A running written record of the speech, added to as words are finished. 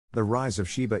The rise of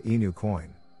Shiba Inu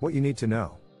coin, what you need to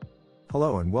know.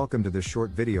 Hello and welcome to this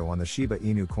short video on the Shiba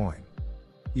Inu coin.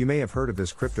 You may have heard of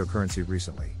this cryptocurrency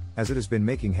recently, as it has been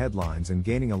making headlines and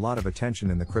gaining a lot of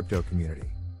attention in the crypto community.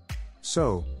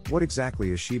 So, what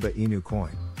exactly is Shiba Inu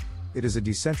coin? It is a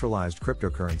decentralized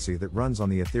cryptocurrency that runs on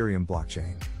the Ethereum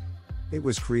blockchain. It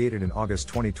was created in August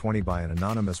 2020 by an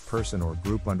anonymous person or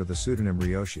group under the pseudonym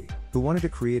Ryoshi, who wanted to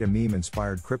create a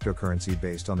meme-inspired cryptocurrency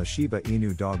based on the Shiba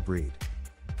Inu dog breed.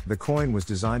 The coin was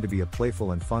designed to be a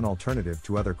playful and fun alternative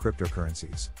to other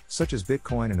cryptocurrencies, such as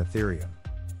Bitcoin and Ethereum.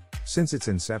 Since its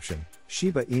inception,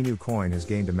 Shiba Inu coin has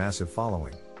gained a massive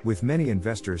following, with many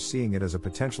investors seeing it as a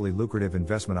potentially lucrative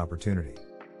investment opportunity.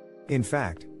 In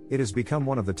fact, it has become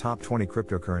one of the top 20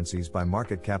 cryptocurrencies by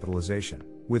market capitalization,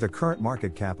 with a current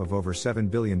market cap of over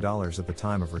 $7 billion at the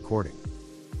time of recording.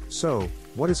 So,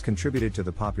 what has contributed to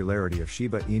the popularity of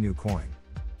Shiba Inu coin?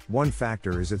 One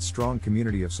factor is its strong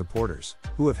community of supporters,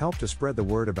 who have helped to spread the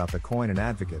word about the coin and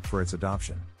advocate for its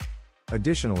adoption.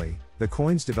 Additionally, the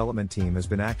coin's development team has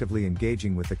been actively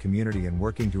engaging with the community and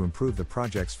working to improve the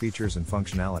project's features and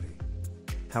functionality.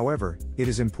 However, it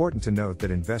is important to note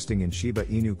that investing in Shiba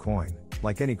Inu coin,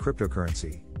 like any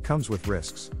cryptocurrency, comes with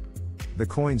risks. The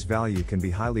coin's value can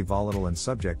be highly volatile and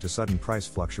subject to sudden price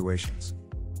fluctuations.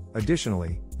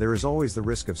 Additionally, there is always the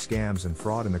risk of scams and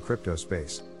fraud in the crypto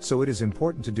space, so it is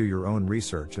important to do your own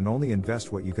research and only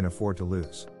invest what you can afford to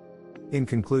lose. In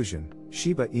conclusion,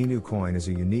 Shiba Inu coin is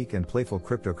a unique and playful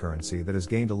cryptocurrency that has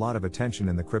gained a lot of attention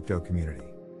in the crypto community.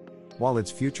 While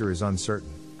its future is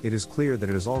uncertain, it is clear that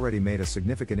it has already made a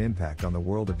significant impact on the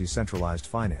world of decentralized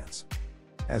finance.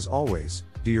 As always,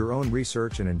 do your own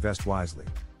research and invest wisely.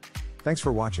 Thanks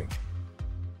for watching.